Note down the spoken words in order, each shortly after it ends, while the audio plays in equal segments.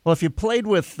Well, if you played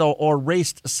with or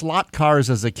raced slot cars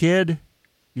as a kid,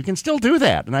 you can still do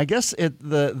that. And I guess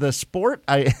the sport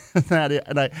that's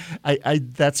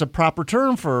a proper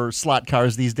term for slot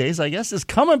cars these days, I guess, is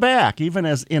coming back, even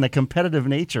as in a competitive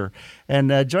nature.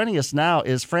 And joining us now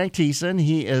is Frank Thiessen.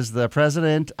 He is the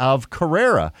president of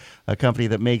Carrera, a company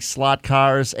that makes slot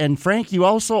cars. And Frank, you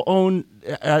also own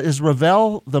is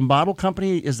Revell the model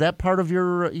company? Is that part of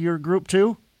your group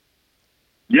too?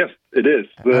 Yes, it is.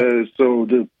 So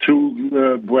the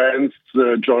two brands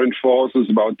joined forces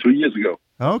about 2 years ago.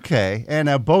 Okay, and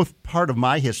both part of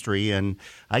my history, and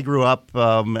I grew up,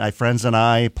 my friends and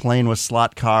I, playing with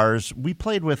slot cars. We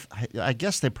played with, I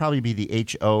guess they'd probably be the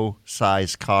HO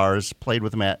size cars, played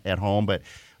with them at home, but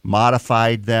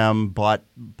modified them, bought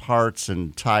parts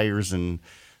and tires, and,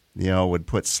 would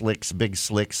put big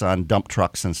slicks on dump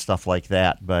trucks and stuff like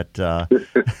that. But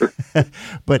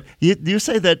but you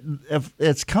say that if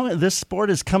it's coming, this sport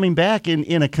is coming back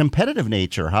in a competitive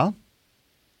nature, huh?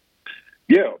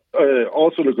 Yeah,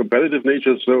 also the competitive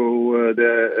nature. So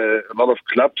there are a lot of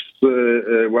clubs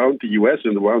around the U.S.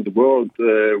 and around the world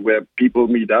where people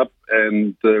meet up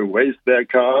and race their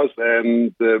cars.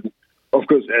 And of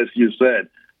course, as you said,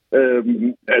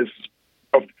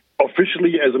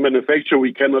 officially as a manufacturer,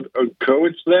 we cannot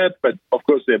encourage that. But of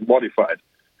course, they're modified.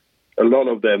 A lot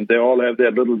of them, they all have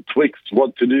their little tricks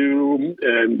what to do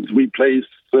and replace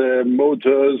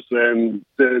motors and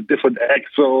different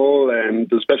axle and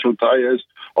the special tires.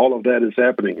 All of that is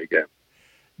happening again.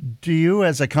 Do you,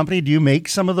 as a company, make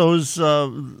some of those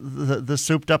the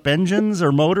souped-up engines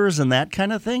or motors and that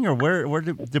kind of thing, or where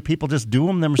do people just do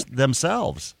them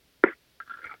themselves?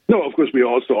 No, of course, we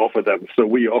also offer them. So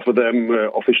we offer them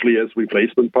officially as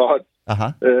replacement parts.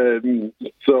 Uh-huh.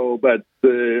 But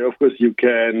of course, you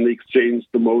can exchange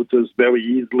the motors very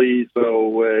easily.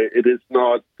 So it is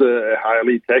not a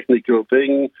highly technical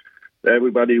thing.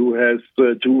 Everybody who has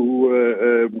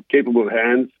two capable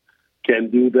hands can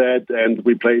do that and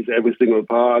replace every single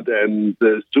part and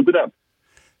soup it up.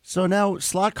 So now,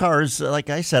 slot cars, like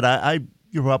I said, I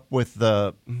grew up with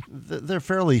they're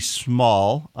fairly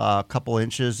small, a couple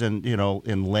inches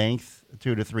in length,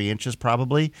 2 to 3 inches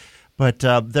probably. But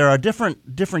there are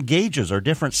different gauges or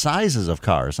different sizes of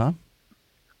cars, huh?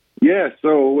 Yeah,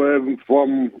 so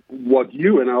from what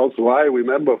you and also I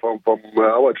remember from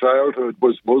our childhood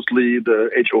was mostly the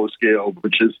HO scale,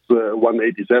 which is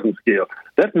 187 scale.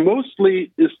 That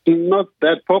mostly is not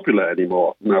that popular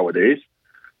anymore nowadays.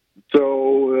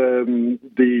 So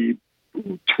the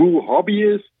true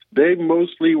hobbyists, they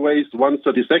mostly race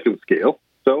 132nd scale,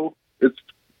 so it's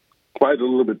quite a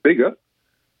little bit bigger.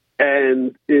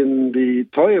 And in the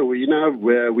toy arena,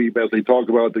 where we basically talk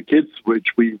about the kids, which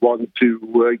we want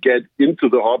to get into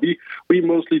the hobby, we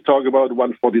mostly talk about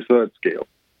 143rd scale.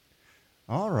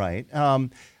 All right.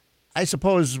 I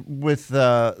suppose with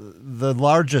the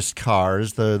largest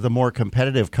cars, the more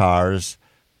competitive cars,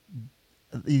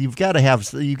 you've got to have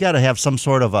some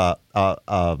sort of a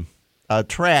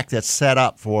track that's set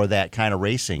up for that kind of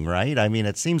racing, right? I mean,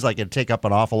 it seems like it'd take up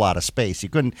an awful lot of space. You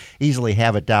couldn't easily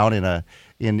have it down in a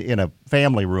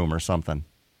family room or something.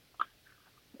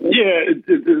 Yeah,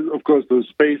 of course, the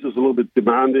space is a little bit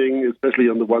demanding, especially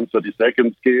on the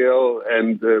 132nd scale.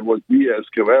 And what we as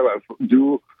Carrera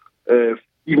do,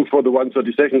 even for the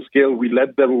 132nd scale, we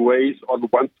let them race on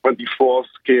 124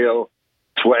 scale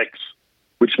tracks,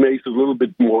 which makes it a little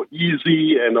bit more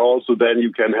easy. And also then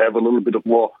you can have a little bit of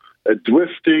more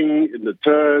drifting in the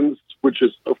turns, which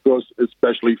is, of course,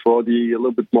 especially for the a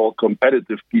little bit more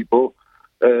competitive people,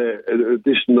 an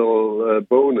additional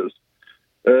bonus.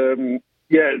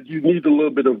 You need a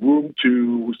little bit of room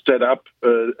to set up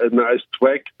a nice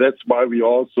track. That's why we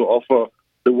also offer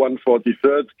the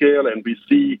 143rd scale, and we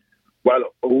see, while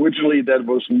originally that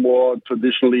was more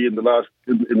traditionally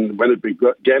when it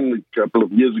began a couple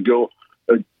of years ago,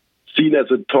 seen as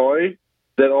a toy,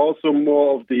 that also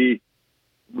more of the,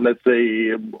 let's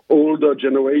say, older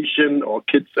generation or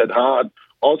kids at heart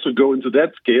also go into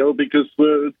that scale because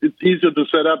it's easier to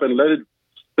set up and let it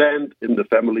stand in the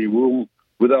family room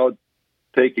without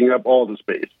taking up all the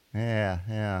space.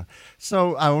 Yeah.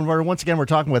 So once again, we're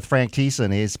talking with Frank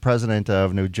Thiessen. He's president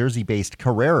of New Jersey-based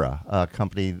Carrera, a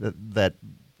company that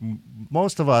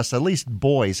most of us, at least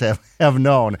boys, have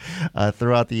known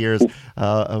throughout the years,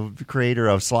 a creator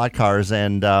of slot cars.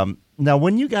 And now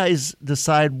when you guys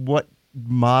decide what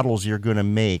models you're going to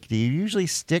make, do you usually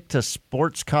stick to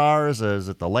sports cars? Is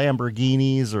it the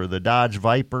Lamborghinis or the Dodge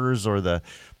Vipers or the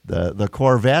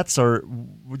Corvettes, or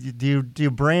do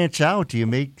you branch out? Do you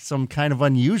make some kind of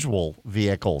unusual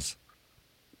vehicles?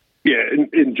 Yeah,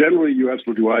 in general, you're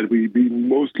absolutely right. We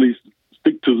mostly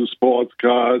stick to the sports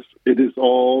cars. It is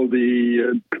all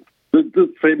the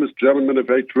famous German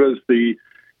manufacturers, the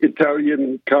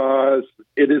Italian cars.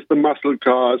 It is the muscle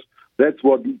cars. That's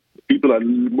what people are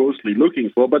mostly looking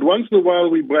for. But once in a while,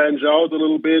 we branch out a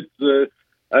little bit.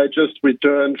 I just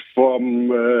returned from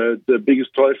the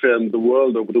biggest toy fair in the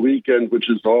world over the weekend, which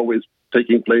is always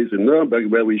taking place in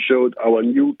Nuremberg, where we showed our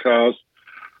new cars,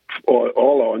 or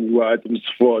all our new items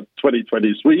for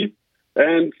 2023.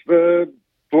 And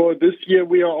for this year,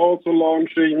 we are also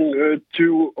launching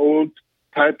 2 old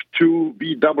Type 2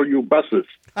 VW buses.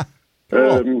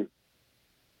 Cool.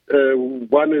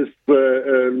 One is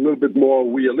a little bit more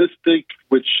realistic,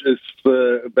 which is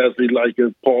basically like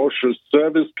a Porsche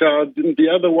service car. The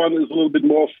other one is a little bit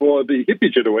more for the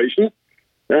hippie generation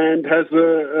and has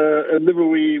a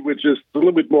livery which is a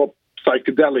little bit more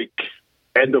psychedelic,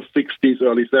 end of 60s,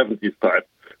 early 70s type.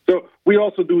 So we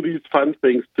also do these fun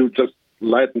things to just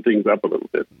lighten things up a little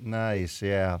bit. Nice,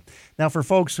 yeah. Now, for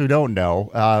folks who don't know,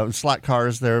 slot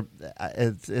cars,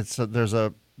 there's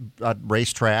a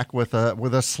racetrack with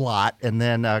a slot, and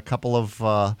then a couple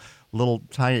of little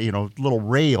tiny, little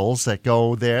rails that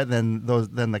go there. Then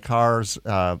the cars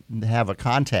have a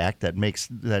contact that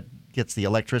gets the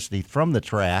electricity from the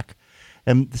track,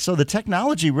 and so the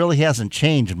technology really hasn't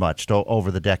changed much over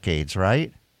the decades,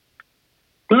 right?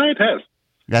 No, it has.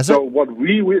 So what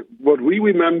we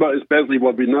remember is basically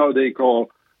what we nowadays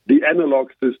call the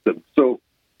analog system. So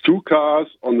 2 cars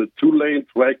on a 2-lane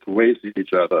track race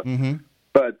each other. Mm-hmm.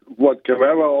 But what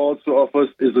Carrera also offers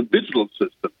is a digital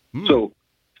system. So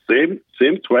same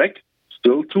track,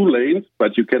 still 2 lanes,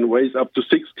 but you can race up to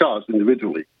 6 cars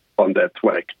individually on that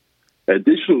track.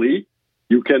 Additionally,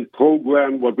 you can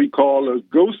program what we call a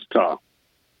ghost car,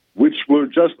 which will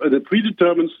just at a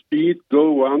predetermined speed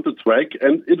go around the track,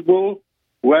 and it will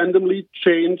randomly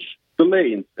change the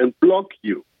lanes and block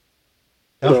you.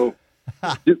 So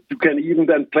you can even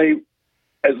then play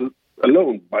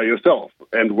alone by yourself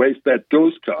and race that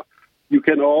ghost car. You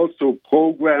can also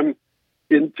program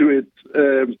into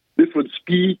it different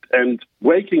speed and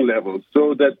braking levels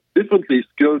so that differently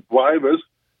skilled drivers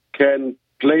can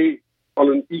play on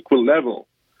an equal level.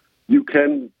 You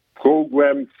can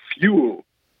program fuel.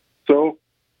 So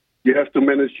you have to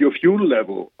manage your fuel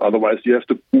level. Otherwise, you have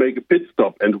to make a pit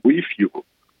stop and refuel.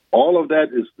 All of that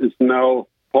is now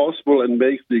possible and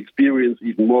makes the experience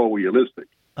even more realistic.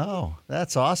 Oh,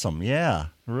 that's awesome. Yeah,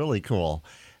 really cool.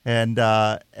 And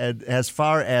as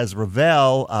far as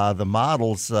Revell, the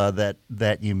models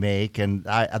that you make, and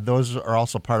those are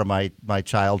also part of my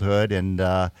childhood, and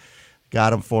got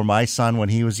them for my son when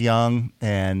he was young.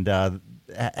 And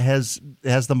has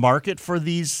the market for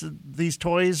these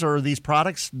toys or these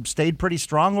products stayed pretty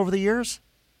strong over the years?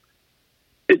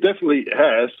 It definitely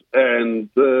has,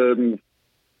 and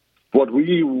what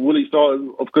we really saw,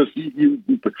 of course,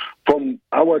 from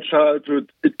our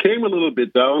childhood, it came a little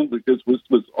bit down because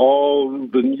with all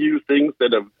the new things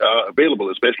that are available,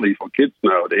 especially for kids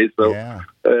nowadays. So, yeah.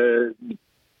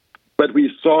 But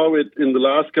we saw it in the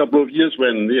last couple of years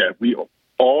when,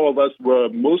 all of us were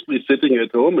mostly sitting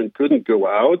at home and couldn't go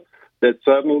out, that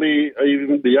suddenly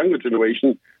even the younger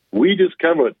generation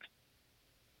rediscovered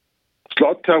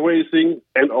slot car racing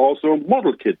and also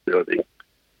model kit building.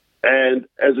 And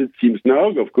as it seems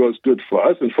now, of course, good for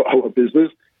us and for our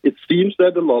business, it seems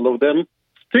that a lot of them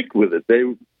stick with it. They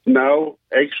now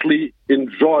actually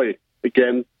enjoy,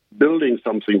 again, building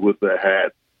something with their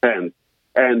hands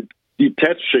and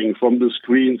detaching from the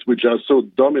screens which are so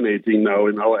dominating now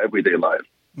in our everyday life.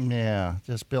 Yeah,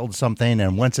 just build something,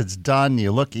 and once it's done,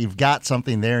 you've got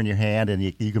something there in your hand, and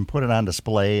you can put it on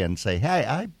display and say,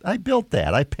 hey, I built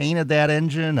that. I painted that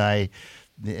engine. I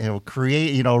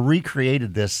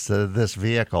recreated this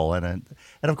vehicle, and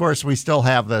of course we still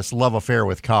have this love affair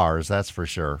with cars. That's for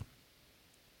sure.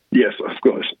 Yes, of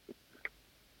course.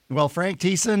 Well, Frank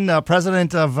Thiessen,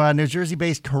 president of New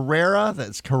Jersey-based Carrera.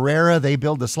 That's Carrera. They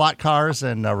build the slot cars,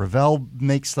 and Revell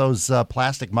makes those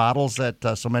plastic models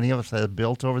that so many of us have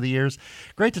built over the years.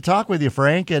 Great to talk with you,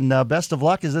 Frank, and best of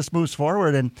luck as this moves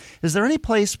forward. And is there any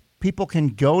place people can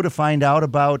go to find out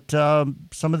about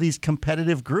some of these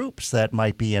competitive groups that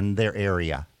might be in their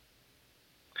area?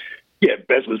 Yeah,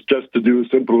 best is just to do a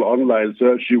simple online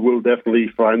search. You will definitely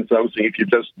find something. If you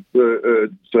just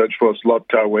search for slot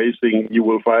car racing, you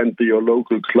will find your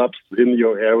local clubs in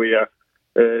your area.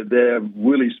 They're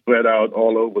really spread out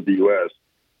all over the U.S.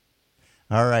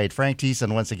 All right. Frank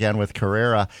Thiessen once again with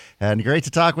Carrera. And great to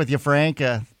talk with you, Frank.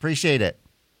 Appreciate it.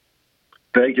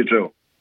 Thank you, Joe.